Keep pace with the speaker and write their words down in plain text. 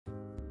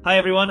Hi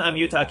everyone, I'm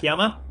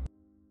Yutaakiyama.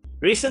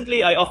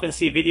 Recently, I often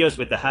see videos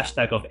with the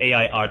hashtag of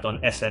AI art on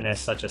SNS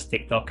such as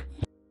TikTok.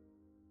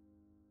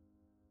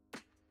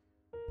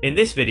 In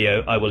this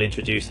video, I will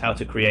introduce how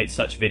to create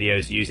such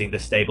videos using the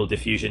Stable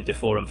Diffusion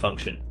Deforum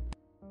function.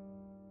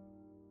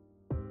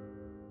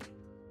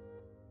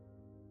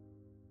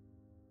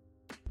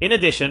 In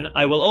addition,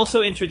 I will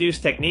also introduce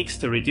techniques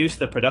to reduce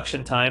the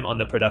production time on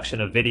the production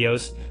of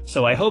videos,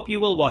 so I hope you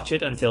will watch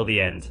it until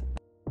the end.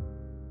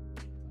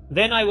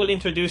 Then I will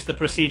introduce the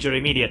procedure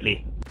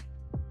immediately.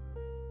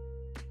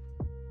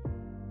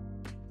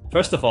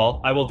 First of all,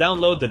 I will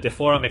download the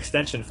Deforum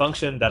extension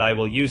function that I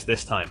will use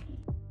this time.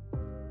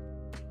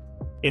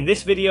 In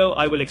this video,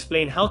 I will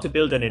explain how to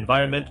build an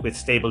environment with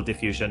Stable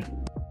Diffusion.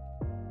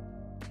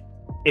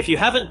 If you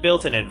haven't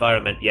built an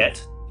environment yet,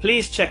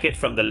 please check it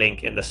from the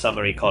link in the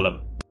summary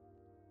column.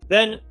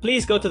 Then,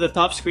 please go to the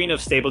top screen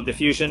of Stable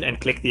Diffusion and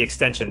click the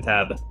Extension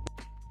tab.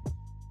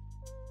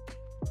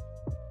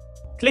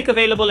 Click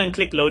Available and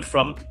click Load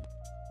From.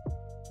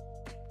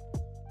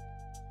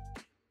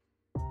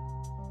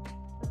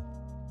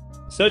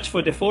 Search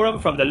for Deforum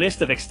from the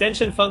list of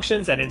extension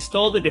functions and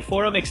install the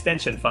Deforum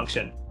extension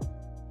function.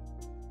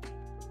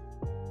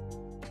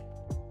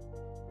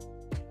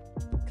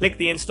 Click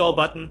the Install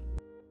button.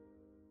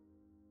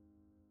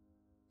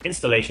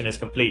 Installation is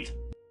complete.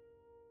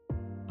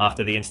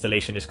 After the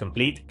installation is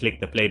complete, click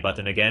the Play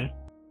button again.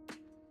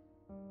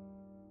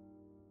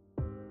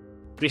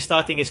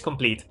 Restarting is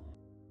complete.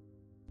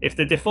 If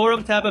the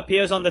Deforum tab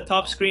appears on the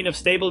top screen of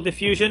Stable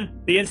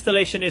Diffusion, the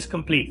installation is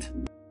complete.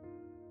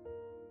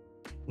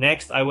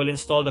 Next, I will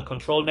install the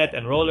Controlnet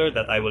and roller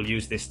that I will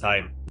use this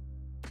time.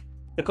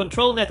 The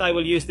Controlnet I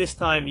will use this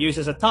time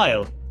uses a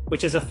tile,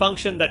 which is a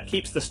function that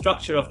keeps the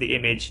structure of the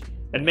image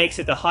and makes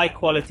it a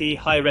high-quality,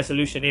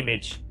 high-resolution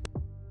image.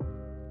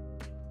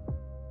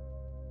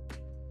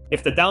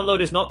 If the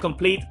download is not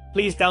complete,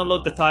 please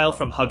download the tile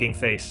from Hugging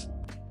Face.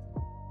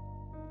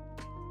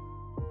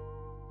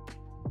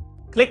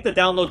 Click the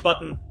download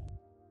button.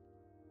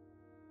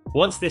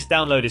 Once this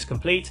download is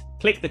complete,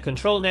 click the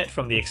Controlnet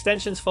from the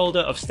extensions folder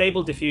of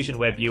Stable Diffusion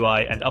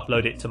WebUI and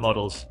upload it to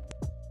models.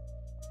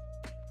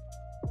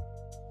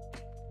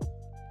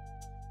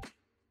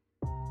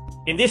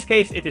 In this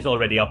case, it is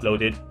already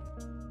uploaded.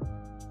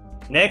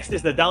 Next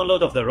is the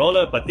download of the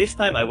roller, but this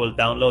time I will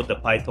download the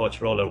PyTorch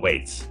roller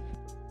weights.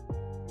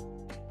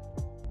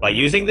 By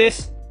using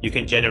this, you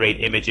can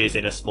generate images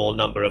in a small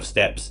number of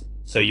steps,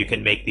 so you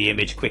can make the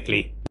image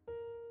quickly.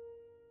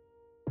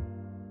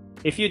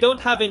 If you don't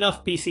have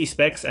enough PC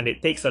specs and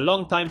it takes a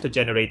long time to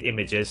generate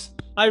images,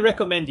 I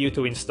recommend you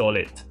to install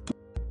it.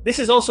 This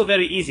is also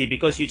very easy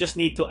because you just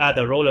need to add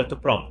a roller to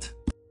prompt.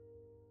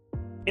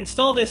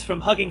 Install this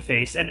from Hugging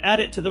Face and add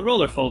it to the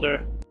roller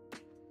folder.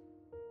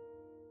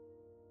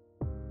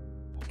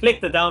 Click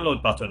the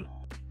download button.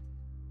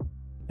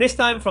 This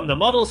time from the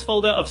models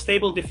folder of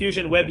Stable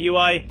Diffusion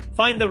WebUI,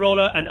 find the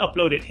roller and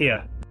upload it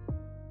here.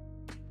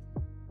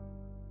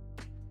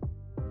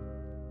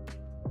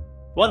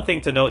 One thing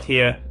to note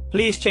here,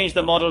 please change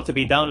the model to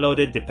be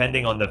downloaded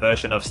depending on the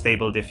version of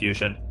Stable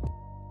Diffusion.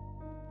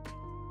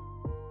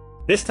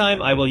 This time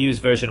I will use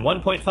version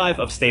 1.5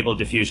 of Stable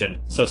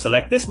Diffusion, so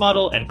select this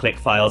model and click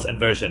Files and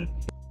Version.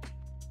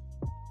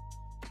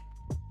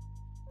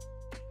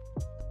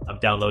 I'm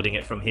downloading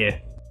it from here.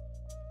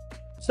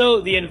 So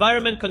the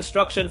environment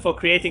construction for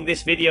creating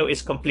this video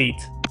is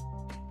complete.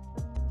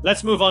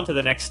 Let's move on to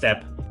the next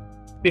step.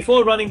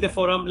 Before running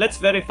Deforum, let's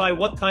verify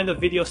what kind of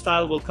video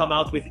style will come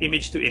out with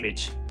image to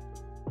image.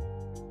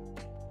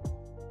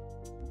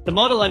 The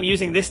model I'm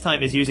using this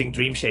time is using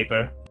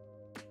Dreamshaper.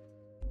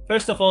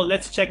 First of all,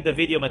 let's check the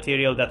video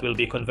material that will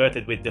be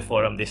converted with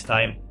Deforum this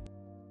time.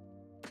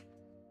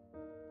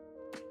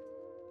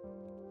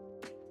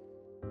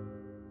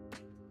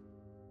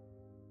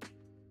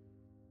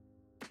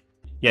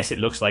 Yes, it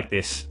looks like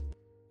this.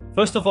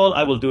 First of all,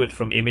 I will do it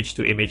from image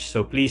to image,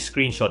 so please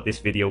screenshot this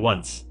video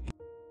once.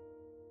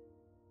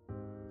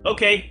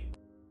 Okay.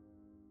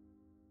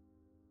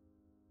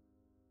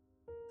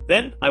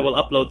 Then, I will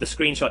upload the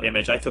screenshot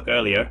image I took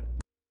earlier.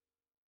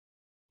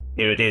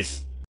 Here it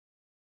is.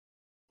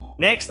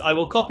 Next, I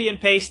will copy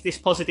and paste this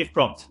positive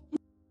prompt.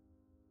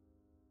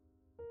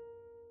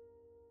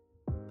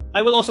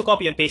 I will also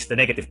copy and paste the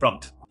negative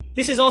prompt.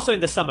 This is also in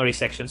the summary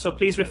section, so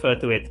please refer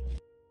to it.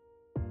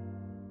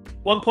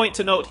 One point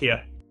to note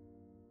here.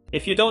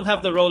 If you don't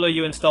have the roller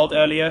you installed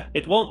earlier,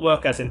 it won't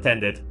work as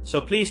intended,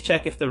 so please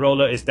check if the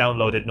roller is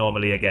downloaded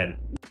normally again.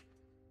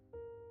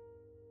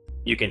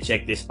 You can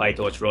check this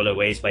PyTorch roller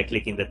ways by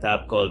clicking the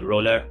tab called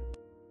Roller.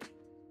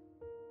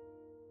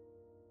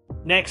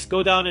 Next,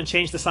 go down and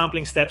change the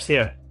sampling steps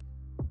here.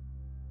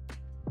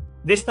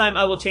 This time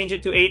I will change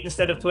it to 8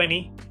 instead of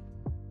 20.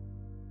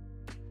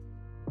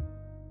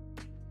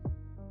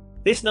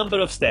 This number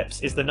of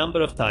steps is the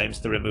number of times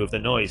to remove the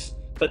noise,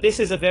 but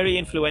this is a very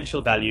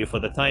influential value for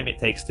the time it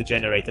takes to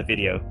generate a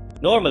video.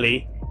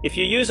 Normally, if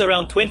you use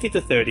around 20 to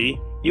 30,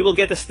 you will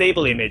get a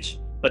stable image,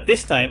 but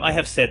this time I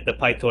have set the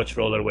PyTorch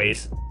roller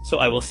ways, so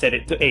I will set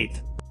it to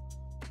 8.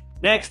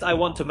 Next, I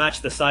want to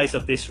match the size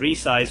of this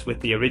resize with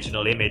the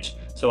original image,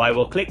 so I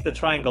will click the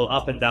triangle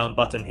up and down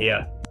button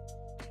here.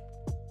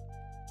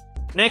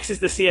 Next is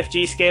the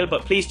CFG scale,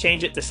 but please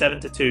change it to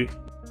 7:2.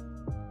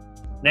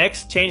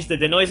 Next, change the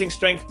denoising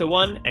strength to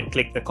 1 and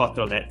click the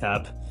Controlnet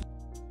tab.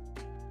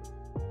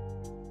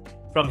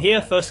 From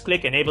here, first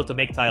click Enable to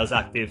make tiles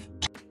active.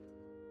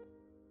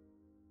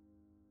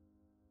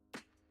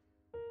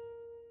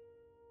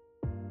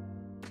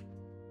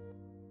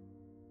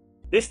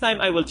 This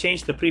time I will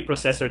change the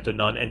preprocessor to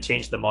none and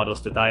change the models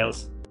to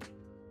tiles.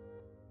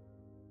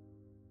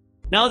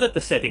 Now that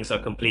the settings are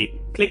complete,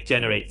 click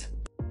Generate.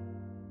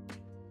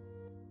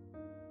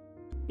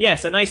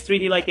 Yes, a nice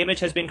 3D-like image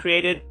has been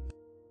created.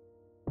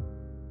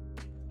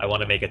 I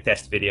want to make a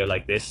test video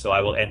like this, so I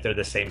will enter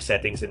the same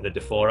settings in the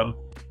Deforum.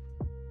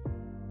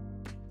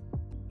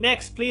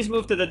 Next, please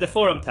move to the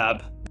Deforum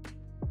tab.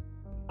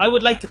 I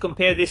would like to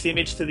compare this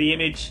image to the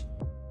image.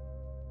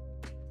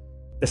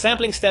 The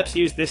sampling steps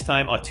used this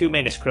time are 2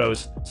 minus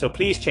crows, so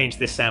please change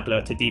this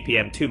sampler to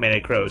DPM 2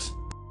 minute crows.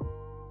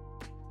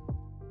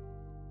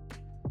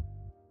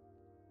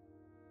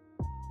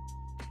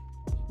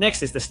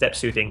 Next is the step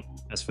suiting.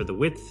 As for the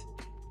width,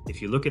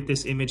 if you look at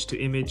this image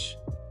to image,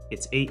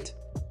 it's 8,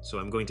 so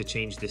I'm going to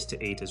change this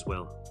to 8 as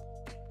well.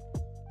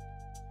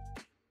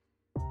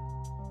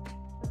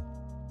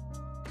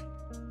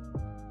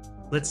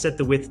 Let's set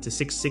the width to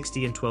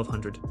 660 and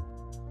 1200.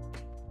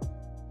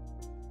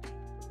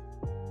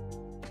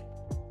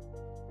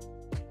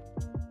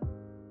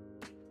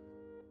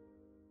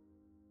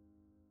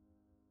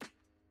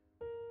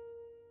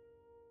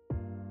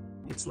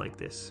 It's like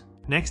this.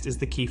 Next is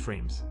the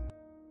keyframes.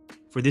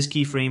 For this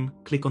keyframe,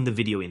 click on the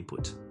video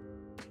input.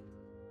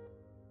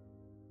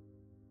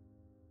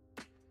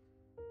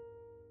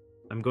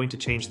 I'm going to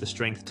change the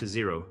strength to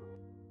 0.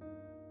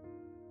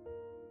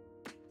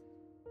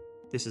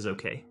 This is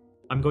okay.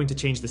 I'm going to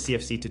change the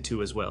CFC to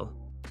 2 as well.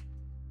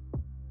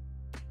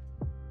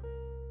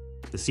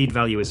 The seed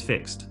value is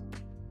fixed.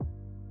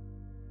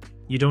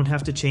 You don't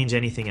have to change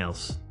anything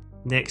else.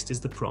 Next is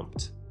the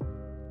prompt.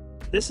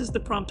 This is the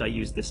prompt I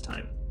used this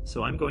time,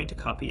 so I'm going to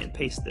copy and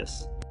paste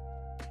this.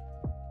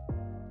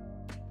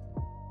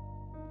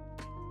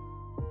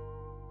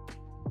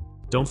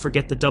 Don't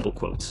forget the double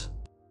quotes.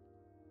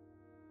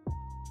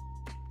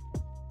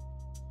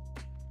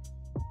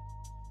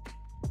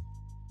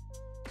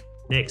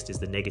 Next is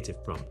the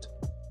negative prompt.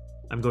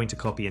 I'm going to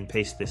copy and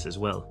paste this as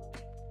well.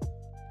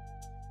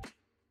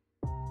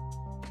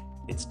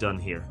 It's done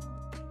here.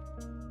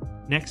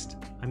 Next,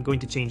 I'm going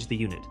to change the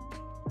unit.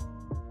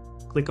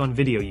 Click on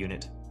Video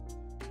Unit.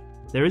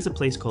 There is a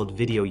place called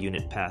Video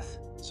Unit Path,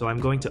 so I'm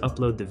going to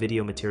upload the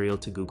video material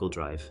to Google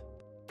Drive.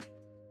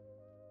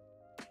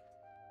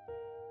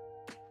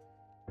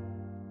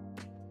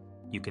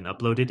 You can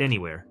upload it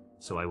anywhere,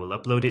 so I will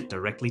upload it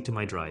directly to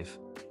my drive.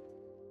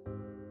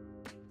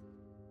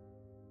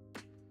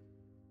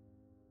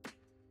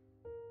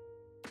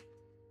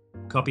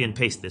 Copy and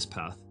paste this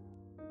path.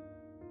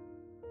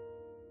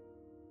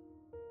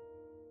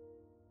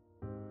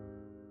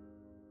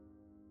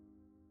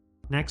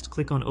 Next,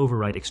 click on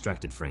Overwrite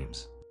Extracted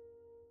Frames.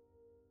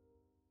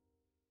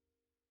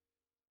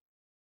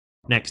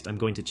 Next, I'm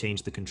going to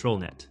change the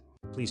Controlnet.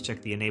 Please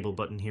check the Enable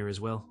button here as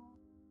well.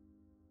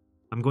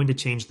 I'm going to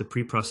change the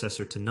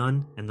preprocessor to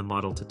none and the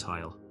model to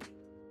tile.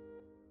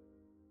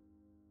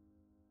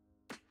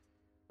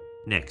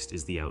 Next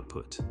is the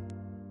output.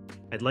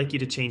 I'd like you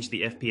to change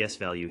the FPS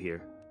value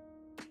here.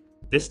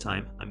 This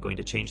time, I'm going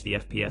to change the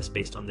FPS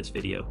based on this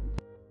video.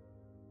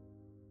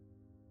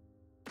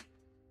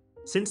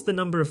 Since the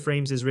number of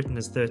frames is written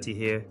as 30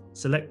 here,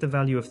 select the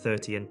value of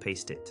 30 and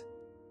paste it.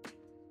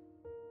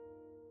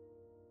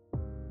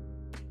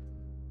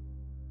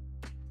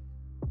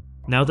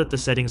 Now that the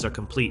settings are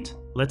complete,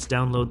 let's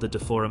download the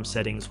Deforum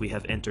settings we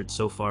have entered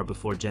so far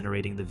before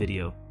generating the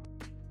video.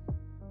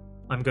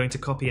 I'm going to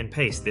copy and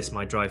paste this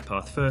my drive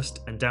path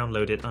first and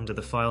download it under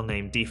the file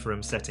name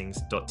Deforum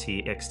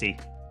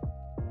settings.txt.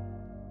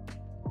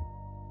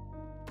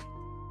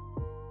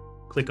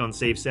 Click on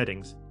Save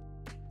Settings.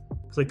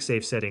 Click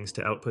Save Settings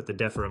to output the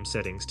Deforum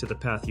settings to the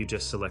path you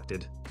just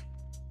selected.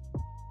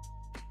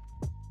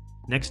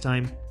 Next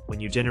time, when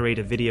you generate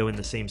a video in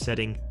the same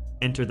setting,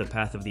 enter the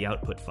path of the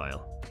output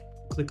file.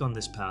 Click on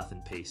this path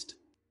and paste.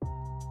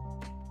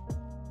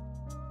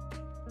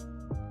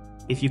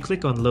 If you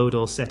click on Load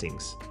All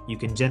Settings, you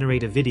can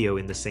generate a video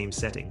in the same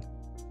setting.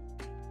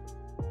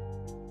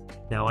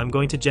 Now I'm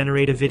going to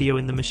generate a video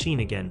in the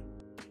machine again.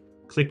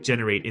 Click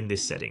Generate in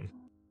this setting.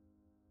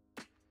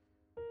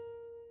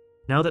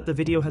 Now that the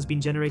video has been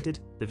generated,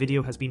 the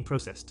video has been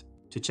processed.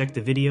 To check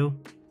the video,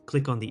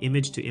 click on the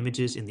Image to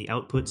Images in the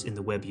Outputs in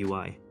the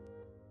WebUI.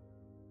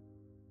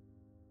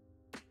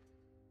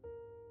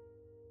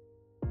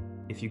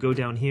 If you go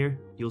down here,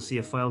 you'll see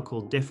a file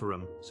called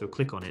Deforum, so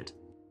click on it.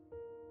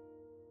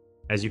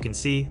 As you can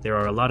see, there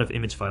are a lot of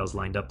image files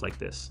lined up like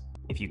this.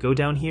 If you go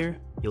down here,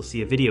 you'll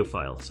see a video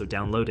file, so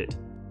download it.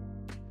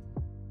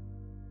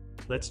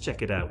 Let's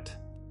check it out.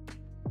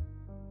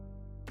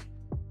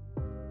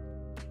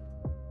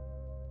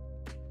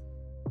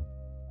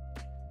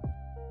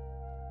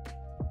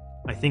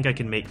 I think I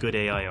can make good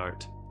AI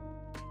art.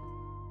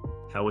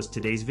 How was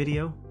today's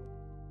video?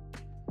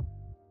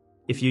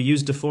 If you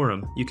use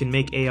Deforum, you can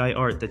make AI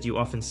art that you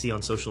often see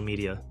on social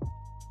media.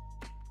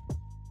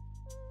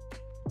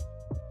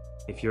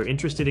 If you're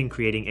interested in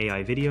creating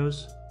AI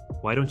videos,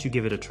 why don't you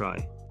give it a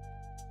try?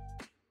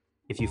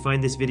 If you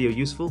find this video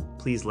useful,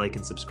 please like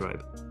and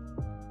subscribe.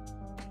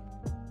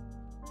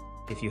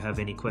 If you have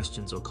any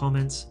questions or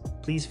comments,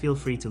 please feel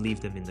free to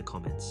leave them in the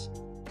comments.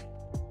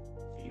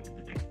 See you in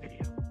the next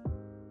video.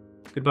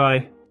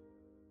 Goodbye.